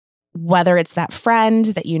Whether it's that friend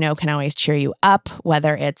that you know can always cheer you up,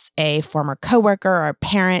 whether it's a former coworker or a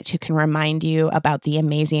parent who can remind you about the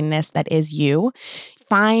amazingness that is you,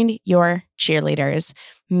 find your cheerleaders.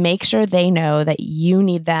 Make sure they know that you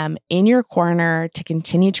need them in your corner to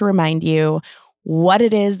continue to remind you what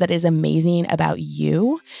it is that is amazing about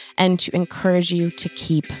you and to encourage you to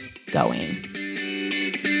keep going.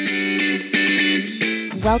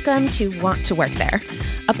 Welcome to Want to Work There,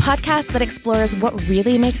 a podcast that explores what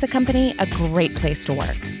really makes a company a great place to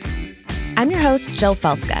work. I'm your host, Jill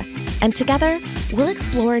Felska, and together we'll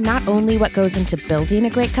explore not only what goes into building a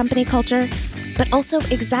great company culture, but also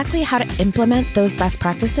exactly how to implement those best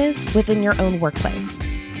practices within your own workplace.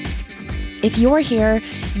 If you're here,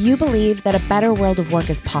 you believe that a better world of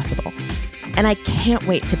work is possible, and I can't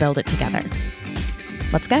wait to build it together.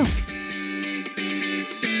 Let's go.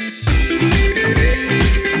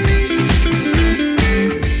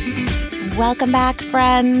 Welcome back,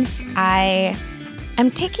 friends. I am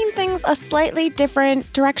taking things a slightly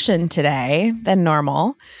different direction today than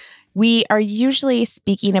normal. We are usually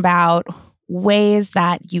speaking about ways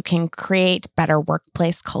that you can create better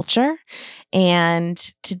workplace culture. And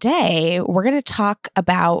today we're going to talk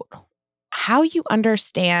about how you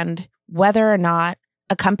understand whether or not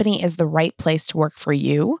a company is the right place to work for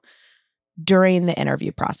you during the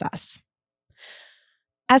interview process.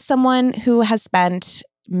 As someone who has spent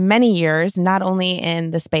many years, not only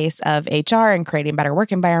in the space of HR and creating better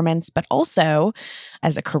work environments, but also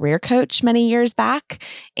as a career coach many years back,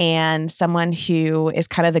 and someone who is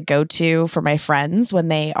kind of the go-to for my friends when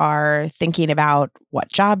they are thinking about what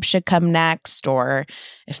job should come next or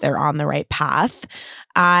if they're on the right path.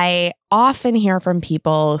 I often hear from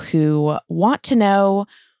people who want to know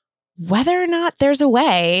whether or not there's a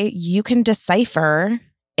way you can decipher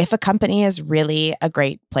if a company is really a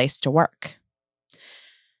great place to work.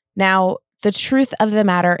 Now, the truth of the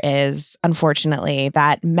matter is, unfortunately,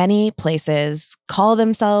 that many places call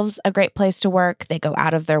themselves a great place to work. They go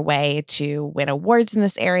out of their way to win awards in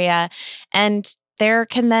this area. And there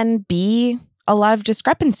can then be a lot of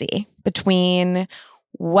discrepancy between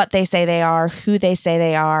what they say they are, who they say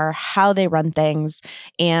they are, how they run things,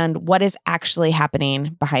 and what is actually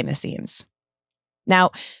happening behind the scenes.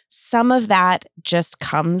 Now, some of that just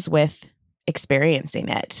comes with experiencing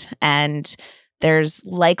it, and there's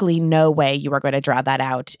likely no way you are going to draw that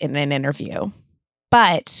out in an interview.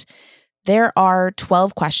 But there are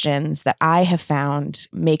 12 questions that I have found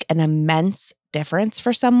make an immense difference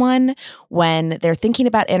for someone when they're thinking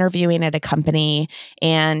about interviewing at a company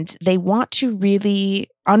and they want to really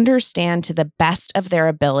understand to the best of their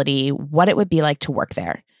ability what it would be like to work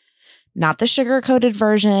there. Not the sugar-coated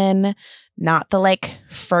version, not the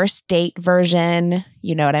first date version.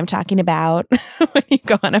 You know what I'm talking about when you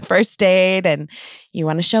go on a first date and you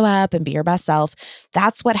want to show up and be your best self.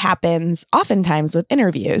 That's what happens oftentimes with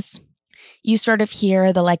interviews. You sort of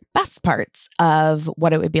hear the best parts of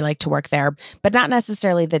what it would be like to work there, but not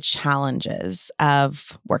necessarily the challenges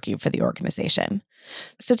of working for the organization.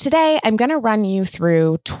 So today I'm going to run you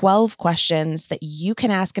through 12 questions that you can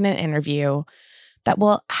ask in an interview that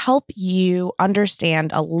will help you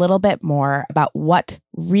understand a little bit more about what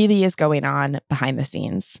really is going on behind the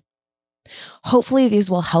scenes. Hopefully,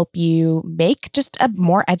 these will help you make just a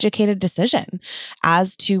more educated decision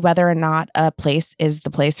as to whether or not a place is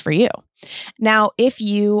the place for you. Now, if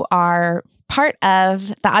you are part of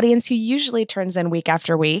the audience who usually turns in week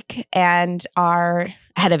after week and are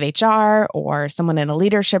head of HR or someone in a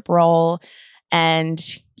leadership role, and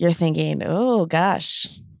you're thinking, oh gosh,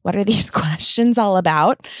 what are these questions all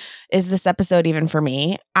about? Is this episode even for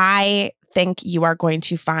me? I think you are going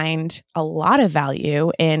to find a lot of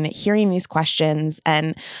value in hearing these questions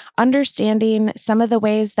and understanding some of the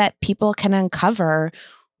ways that people can uncover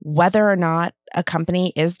whether or not a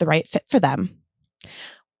company is the right fit for them.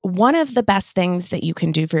 One of the best things that you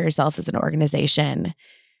can do for yourself as an organization,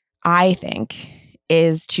 I think,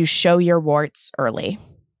 is to show your warts early.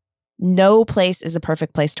 No place is a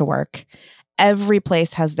perfect place to work. Every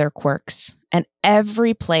place has their quirks, and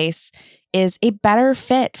every place is a better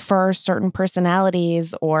fit for certain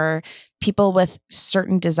personalities or people with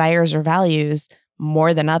certain desires or values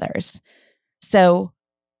more than others. So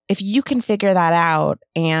if you can figure that out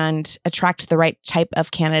and attract the right type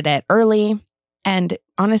of candidate early and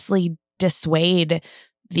honestly dissuade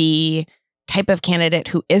the type of candidate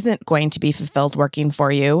who isn't going to be fulfilled working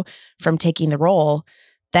for you from taking the role,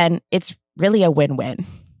 then it's really a win-win.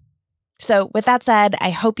 So with that said,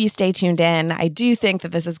 I hope you stay tuned in. I do think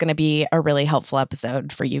that this is going to be a really helpful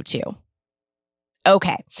episode for you too.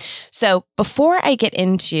 Okay, so before I get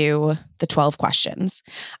into the 12 questions,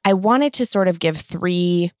 I wanted to sort of give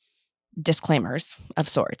 3 disclaimers of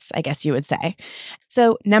sorts, I guess you would say.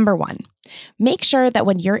 So, number one, make sure that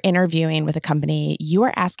when you're interviewing with a company, you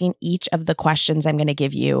are asking each of the questions I'm going to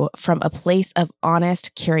give you from a place of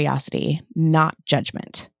honest curiosity, not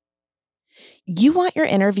judgment. You want your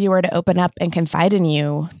interviewer to open up and confide in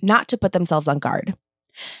you, not to put themselves on guard.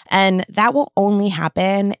 And that will only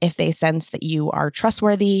happen if they sense that you are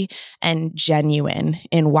trustworthy and genuine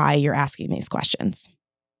in why you're asking these questions.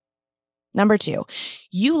 Number two,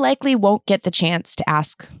 you likely won't get the chance to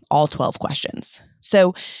ask all 12 questions.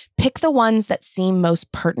 So pick the ones that seem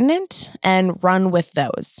most pertinent and run with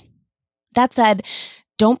those. That said,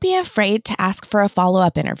 don't be afraid to ask for a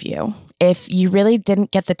follow-up interview if you really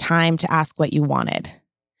didn't get the time to ask what you wanted.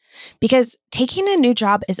 Because taking a new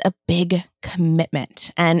job is a big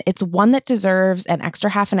commitment, and it's one that deserves an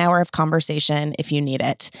extra half an hour of conversation if you need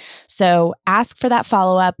it. So ask for that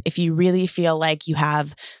follow-up if you really feel like you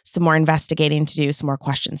have some more investigating to do, some more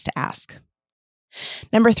questions to ask.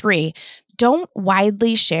 Number three, don't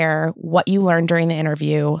widely share what you learned during the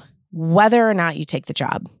interview, whether or not you take the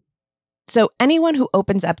job. So anyone who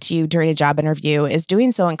opens up to you during a job interview is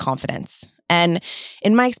doing so in confidence. And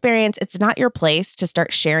in my experience, it's not your place to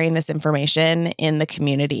start sharing this information in the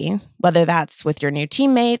community, whether that's with your new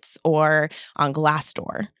teammates or on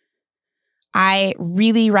Glassdoor. I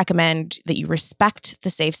really recommend that you respect the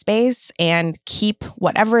safe space and keep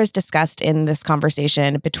whatever is discussed in this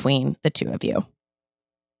conversation between the two of you.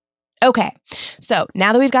 Okay, so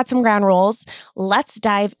now that we've got some ground rules, let's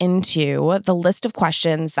dive into the list of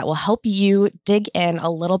questions that will help you dig in a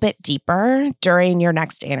little bit deeper during your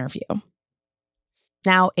next interview.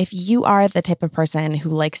 Now, if you are the type of person who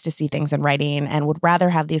likes to see things in writing and would rather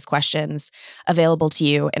have these questions available to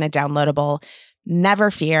you in a downloadable, never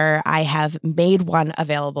fear, I have made one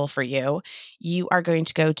available for you. You are going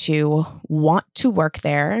to go to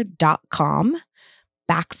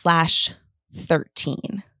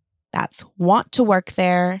wanttoworkthere.com/13. That's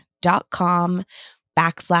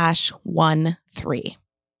wanttoworkthere.com/13.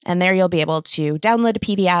 And there you'll be able to download a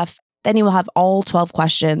PDF. Then you will have all 12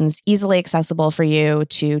 questions easily accessible for you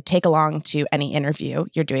to take along to any interview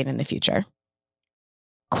you're doing in the future.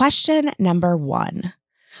 Question number one,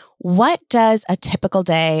 what does a typical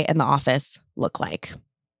day in the office look like?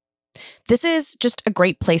 This is just a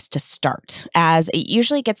great place to start, as it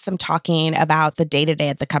usually gets them talking about the day-to-day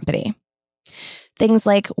at the company. Things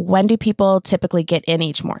like, when do people typically get in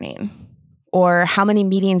each morning? Or how many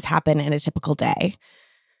meetings happen in a typical day?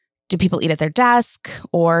 Do people eat at their desk,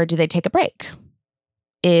 or do they take a break?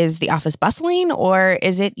 Is the office bustling, or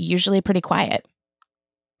is it usually pretty quiet?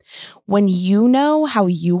 When you know how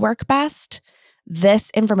you work best, this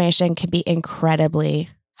information can be incredibly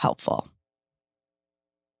helpful.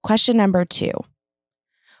 Question number two,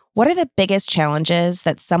 what are the biggest challenges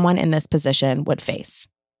that someone in this position would face?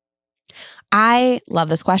 I love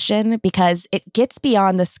this question because it gets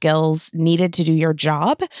beyond the skills needed to do your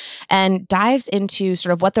job and dives into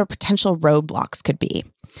sort of what their potential roadblocks could be,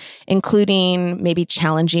 including maybe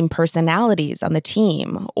challenging personalities on the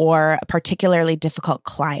team or a particularly difficult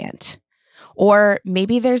client. Or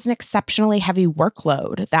maybe there's an exceptionally heavy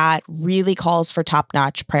workload that really calls for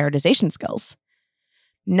top-notch prioritization skills.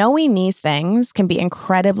 Knowing these things can be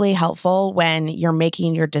incredibly helpful when you're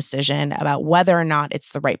making your decision about whether or not it's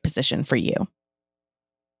the right position for you.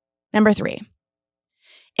 Number three,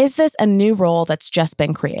 is this a new role that's just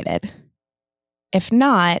been created? If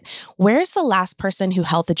not, where's the last person who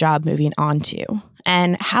held the job moving on to?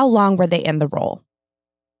 And how long were they in the role?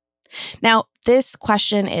 Now, this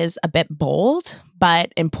question is a bit bold,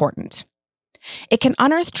 but important. It can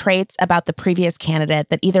unearth traits about the previous candidate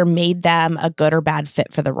that either made them a good or bad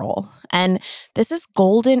fit for the role. And this is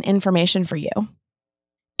golden information for you.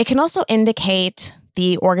 It can also indicate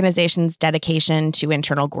the organization's dedication to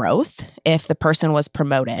internal growth if the person was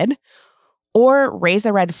promoted, or raise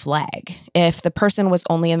a red flag if the person was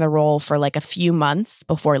only in the role for like a few months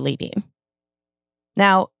before leaving.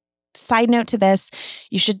 Now, side note to this,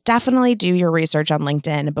 you should definitely do your research on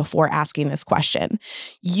LinkedIn before asking this question.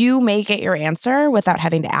 You may get your answer without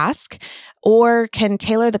having to ask, or can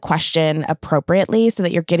tailor the question appropriately so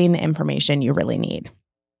that you're getting the information you really need.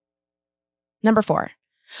 Number four,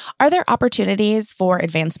 are there opportunities for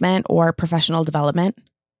advancement or professional development?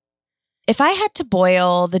 If I had to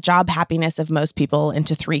boil the job happiness of most people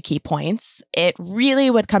into 3 key points, it really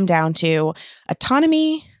would come down to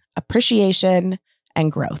autonomy, appreciation, and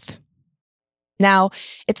growth. Now,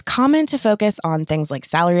 it's common to focus on things like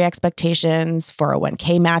salary expectations,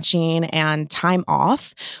 401k matching, and time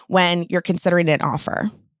off when you're considering an offer.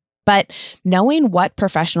 But knowing what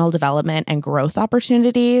professional development and growth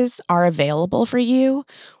opportunities are available for you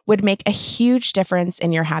would make a huge difference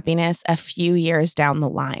in your happiness a few years down the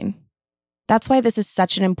line. That's why this is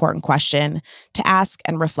such an important question to ask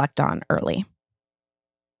and reflect on early.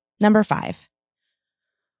 Number 5,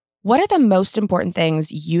 what are the most important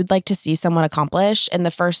things you'd like to see someone accomplish in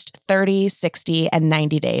the first 30, 60, and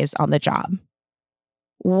 90 days on the job?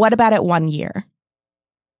 What about at 1 year?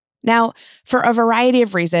 Now, for a variety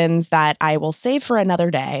of reasons that I will save for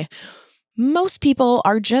another day, most people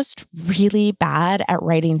are just really bad at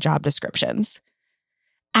writing job descriptions.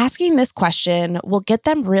 Asking this question will get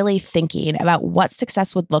them really thinking about what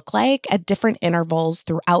success would look like at different intervals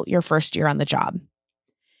throughout your first year on the job.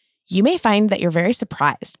 You may find that you're very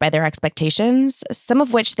surprised by their expectations, some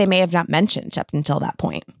of which they may have not mentioned up until that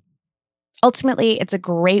point. Ultimately, it's a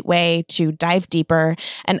great way to dive deeper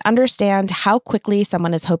and understand how quickly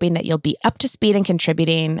someone is hoping that you'll be up to speed and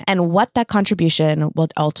contributing and what that contribution will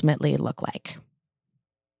ultimately look like.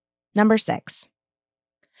 Number 6,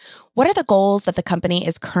 what are the goals that the company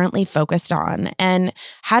is currently focused on, and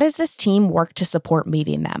how does this team work to support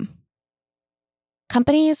meeting them?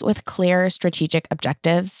 Companies with clear strategic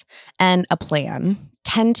objectives and a plan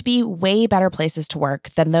tend to be way better places to work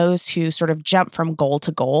than those who sort of jump from goal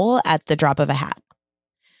to goal at the drop of a hat.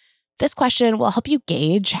 This question will help you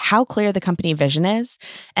gauge how clear the company vision is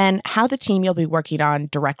and how the team you'll be working on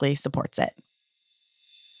directly supports it.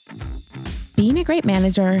 Being a great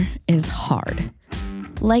manager is hard.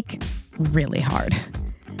 Like, really hard.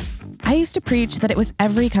 I used to preach that it was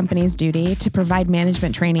every company's duty to provide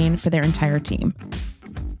management training for their entire team.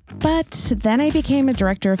 But then I became a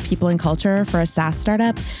director of people and culture for a SaaS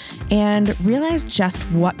startup and realized just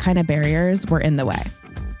what kind of barriers were in the way.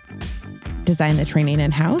 Design the training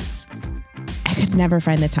in-house? I could never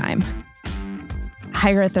find the time.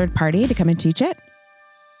 Hire a third party to come and teach it?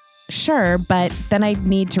 Sure, but then I'd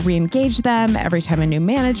need to re-engage them every time a new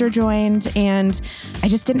manager joined, and I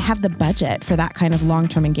just didn't have the budget for that kind of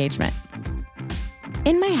long-term engagement.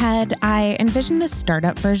 In my head, I envisioned the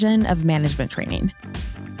startup version of management training.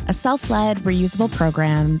 A self-led, reusable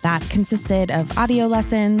program that consisted of audio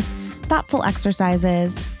lessons, thoughtful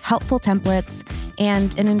exercises, helpful templates,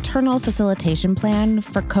 and an internal facilitation plan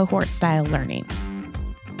for cohort-style learning.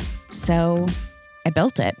 So I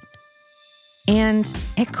built it. And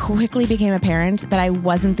it quickly became apparent that I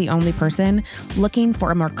wasn't the only person looking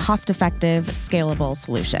for a more cost-effective, scalable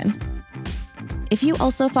solution. If you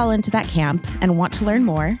also fall into that camp and want to learn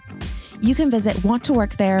more, you can visit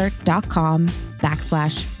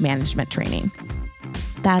wanttoworkthere.com/management training.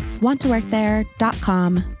 That's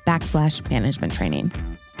wanttoworkthere.com/management training.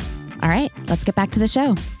 All right, let's get back to the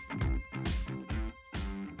show.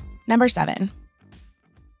 Number 7.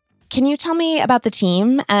 Can you tell me about the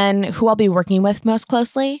team and who I'll be working with most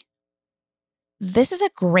closely? This is a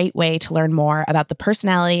great way to learn more about the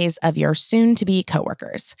personalities of your soon-to-be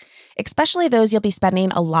coworkers, especially those you'll be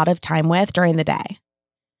spending a lot of time with during the day.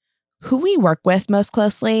 Who we work with most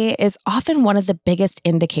closely is often one of the biggest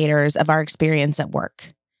indicators of our experience at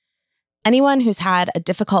work. Anyone who's had a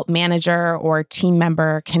difficult manager or team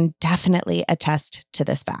member can definitely attest to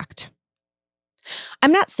this fact.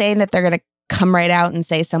 I'm not saying that they're going to come right out and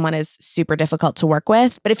say someone is super difficult to work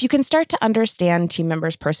with, but if you can start to understand team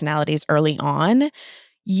members' personalities early on,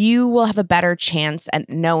 you will have a better chance at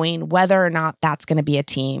knowing whether or not that's going to be a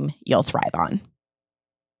team you'll thrive on.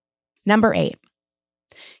 Number 8.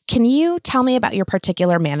 Can you tell me about your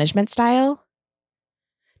particular management style?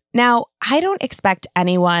 Now, I don't expect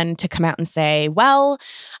anyone to come out and say, well,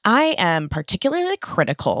 I am particularly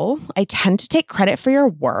critical. I tend to take credit for your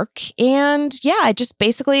work. And yeah, I just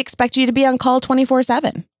basically expect you to be on call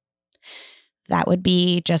 24/7. That would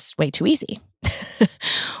be just way too easy.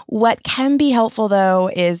 What can be helpful, though,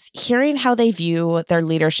 is hearing how they view their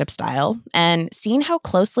leadership style and seeing how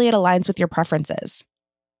closely it aligns with your preferences.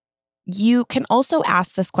 You can also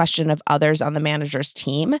ask this question of others on the manager's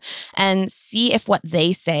team and see if what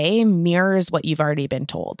they say mirrors what you've already been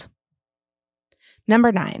told.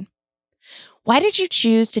 Number 9, why did you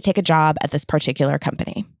choose to take a job at this particular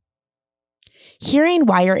company? Hearing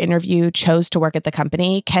why your interview chose to work at the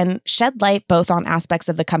company can shed light both on aspects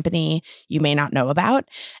of the company you may not know about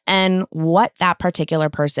and what that particular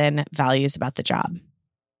person values about the job.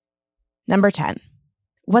 Number 10,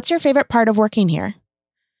 what's your favorite part of working here?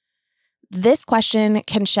 This question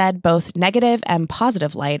can shed both negative and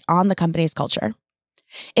positive light on the company's culture.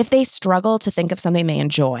 If they struggle to think of something they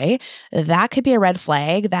enjoy, that could be a red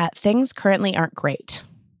flag that things currently aren't great.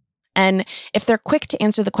 And if they're quick to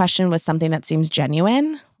answer the question with something that seems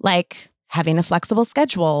genuine, like having a flexible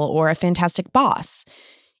schedule or a fantastic boss,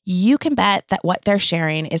 you can bet that what they're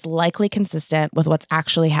sharing is likely consistent with what's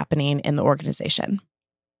actually happening in the organization.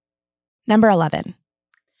 Number 11,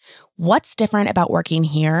 what's different about working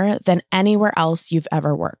here than anywhere else you've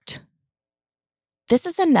ever worked? This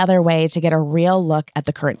is another way to get a real look at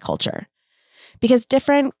the current culture. Because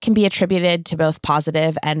different can be attributed to both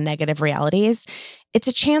positive and negative realities, it's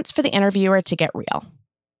a chance for the interviewer to get real.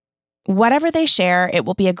 Whatever they share, it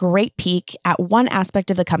will be a great peek at one aspect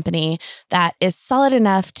of the company that is solid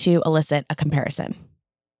enough to elicit a comparison.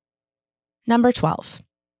 Number 12,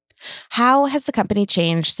 how has the company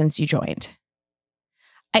changed since you joined?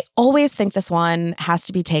 I always think this one has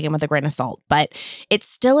to be taken with a grain of salt, but it's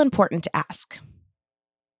still important to ask.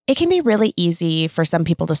 It can be really easy for some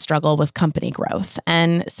people to struggle with company growth,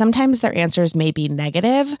 and sometimes their answers may be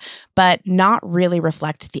negative, but not really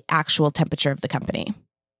reflect the actual temperature of the company.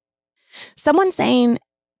 Someone saying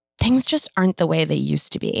things just aren't the way they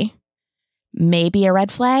used to be may be a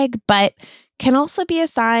red flag, but can also be a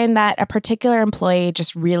sign that a particular employee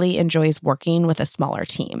just really enjoys working with a smaller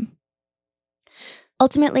team.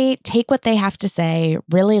 Ultimately, take what they have to say,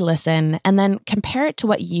 really listen, and then compare it to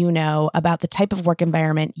what you know about the type of work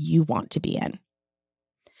environment you want to be in.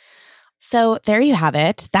 So there you have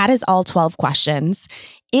it. That is all 12 questions.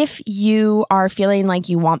 If you are feeling like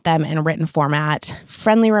you want them in a written format,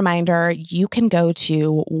 friendly reminder, you can go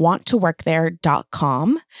to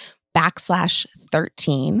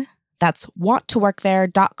wanttoworkthere.com/13. That's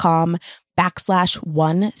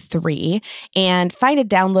wanttoworkthere.com/13 and find a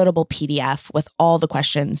downloadable PDF with all the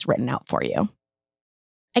questions written out for you.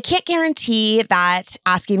 I can't guarantee that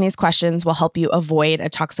asking these questions will help you avoid a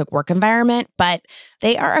toxic work environment, but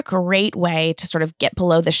they are a great way to sort of get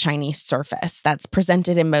below the shiny surface that's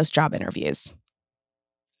presented in most job interviews.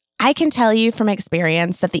 I can tell you from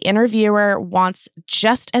experience that the interviewer wants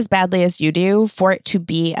just as badly as you do for it to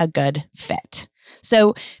be a good fit.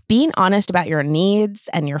 So being honest about your needs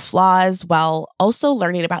and your flaws while also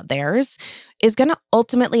learning about theirs is going to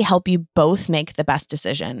ultimately help you both make the best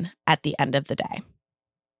decision at the end of the day.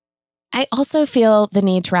 I also feel the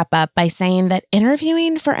need to wrap up by saying that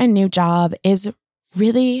interviewing for a new job is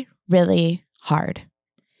really, really hard.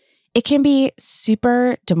 It can be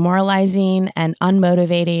super demoralizing and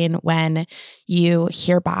unmotivating when you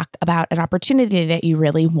hear back about an opportunity that you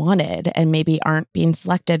really wanted and maybe aren't being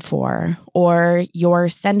selected for, or you're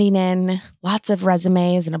sending in lots of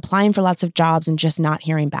resumes and applying for lots of jobs and just not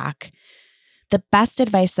hearing back. The best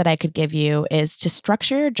advice that I could give you is to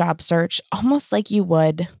structure your job search almost like you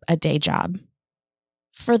would a day job.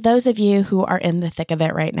 For those of you who are in the thick of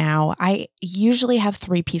it right now, I usually have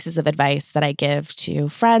 3 pieces of advice that I give to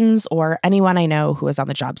friends or anyone I know who is on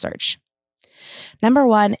the job search. Number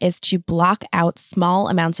 1 is to block out small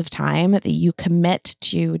amounts of time that you commit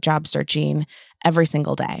to job searching every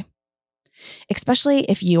single day. Especially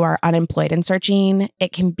if you are unemployed and searching,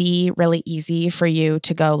 it can be really easy for you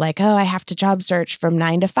to go like, oh, I have to job search from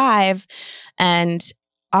 9 to 5. And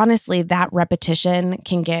honestly, that repetition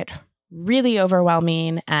can get really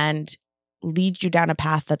overwhelming and lead you down a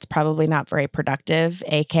path that's probably not very productive,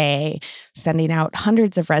 aka sending out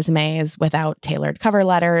hundreds of resumes without tailored cover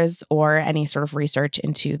letters or any sort of research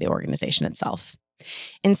into the organization itself.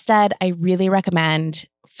 Instead, I really recommend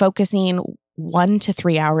focusing 1 to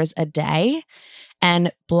 3 hours a day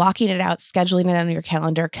and blocking it out, scheduling it on your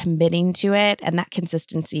calendar, committing to it, and that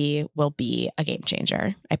consistency will be a game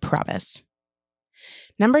changer, I promise.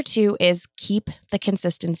 Number 2 is keep the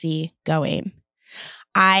consistency going.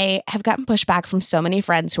 I have gotten pushback from so many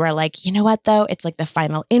friends who are like, you know what, though? It's like the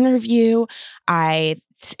final interview. I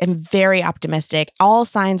am very optimistic. All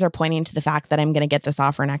signs are pointing to the fact that I'm going to get this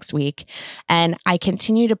offer next week. And I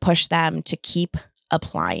continue to push them to keep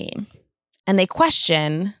applying. And they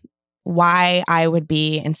question why I would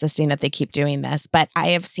be insisting that they keep doing this. But I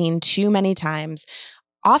have seen too many times,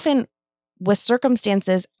 often with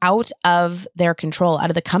circumstances out of their control, out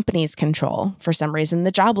of the company's control. For some reason, the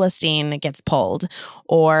job listing gets pulled,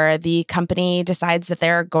 or the company decides that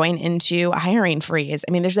they're going into a hiring freeze.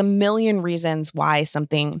 I mean, there's a million reasons why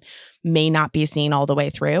something may not be seen all the way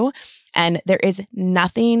through. And there is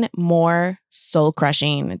nothing more soul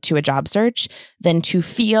crushing to a job search than to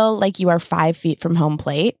feel like you are 5 feet from home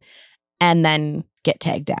plate and then get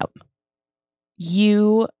tagged out.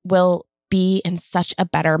 You will be in such a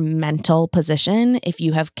better mental position if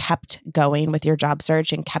you have kept going with your job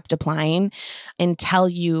search and kept applying until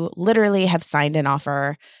you literally have signed an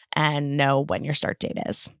offer and know when your start date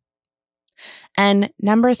is. And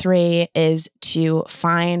number 3 is to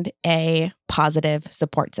find a positive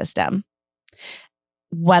support system.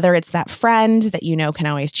 Whether it's that friend that you know can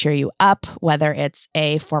always cheer you up, whether it's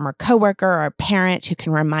a former coworker or a parent who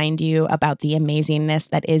can remind you about the amazingness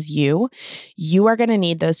that is you are going to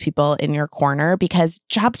need those people in your corner, because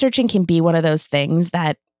job searching can be one of those things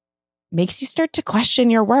that makes you start to question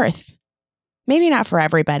your worth. Maybe not for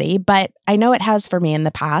everybody, but I know it has for me in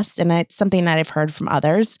the past, and it's something that I've heard from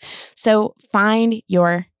others. So find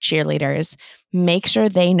your cheerleaders. Make sure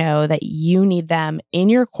they know that you need them in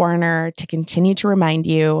your corner to continue to remind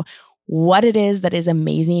you what it is that is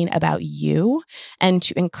amazing about you and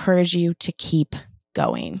to encourage you to keep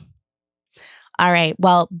going. All right.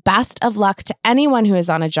 Well, best of luck to anyone who is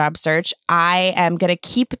on a job search. I am going to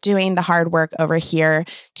keep doing the hard work over here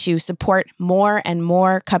to support more and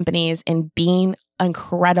more companies in being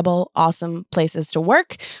incredible, awesome places to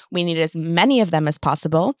work. We need as many of them as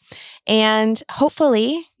possible. And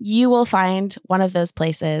hopefully you will find one of those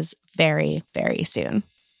places very, very soon.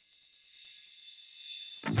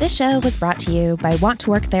 This show was brought to you by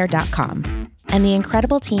wanttoworkthere.com and the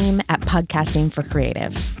incredible team at Podcasting for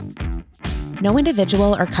Creatives. No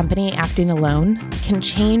individual or company acting alone can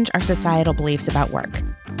change our societal beliefs about work,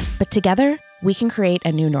 but together we can create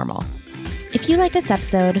a new normal. If you like this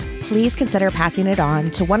episode, please consider passing it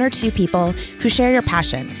on to one or two people who share your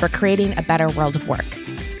passion for creating a better world of work.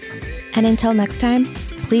 And until next time,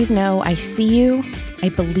 please know I see you, I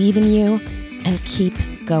believe in you, and keep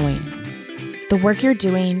going. The work you're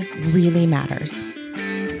doing really matters.